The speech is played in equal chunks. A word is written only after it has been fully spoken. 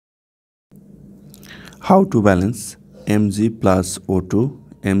How to balance Mg plus O2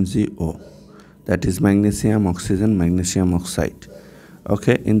 MgO, that is magnesium oxygen magnesium oxide.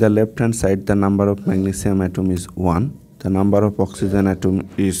 Okay, in the left hand side the number of magnesium atom is 1, the number of oxygen atom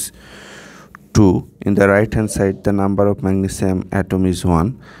is 2. In the right hand side the number of magnesium atom is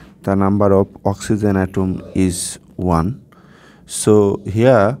 1, the number of oxygen atom is 1. So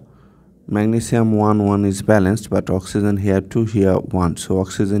here magnesium 1 is balanced, but oxygen here 2, here 1, so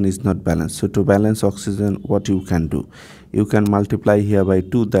oxygen is not balanced. So to balance oxygen, what you can do, you can multiply here by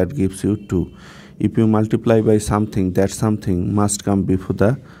 2, that gives you 2. If you multiply by something, that something must come before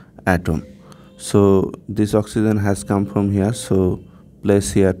the atom. So this oxygen has come from here, so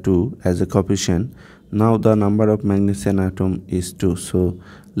place here 2 as a coefficient. Now the number of magnesium atom is 2, so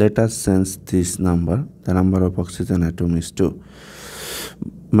let us change this number. The number of oxygen atom is 2.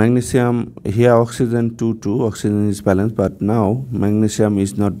 Magnesium here oxygen 2, oxygen is balanced, but now magnesium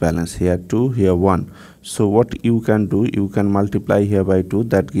is not balanced. Here 2, here 1. So what you can do, you can multiply here by 2,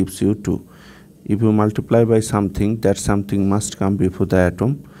 that gives you 2. If you multiply by something, that something must come before the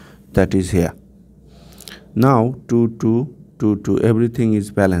atom, that is here. Now 2, everything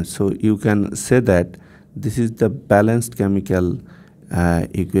is balanced, so you can say that this is the balanced chemical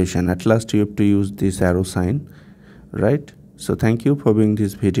equation. At last you have to use this arrow sign, right? So thank you for viewing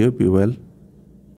this video. Be well.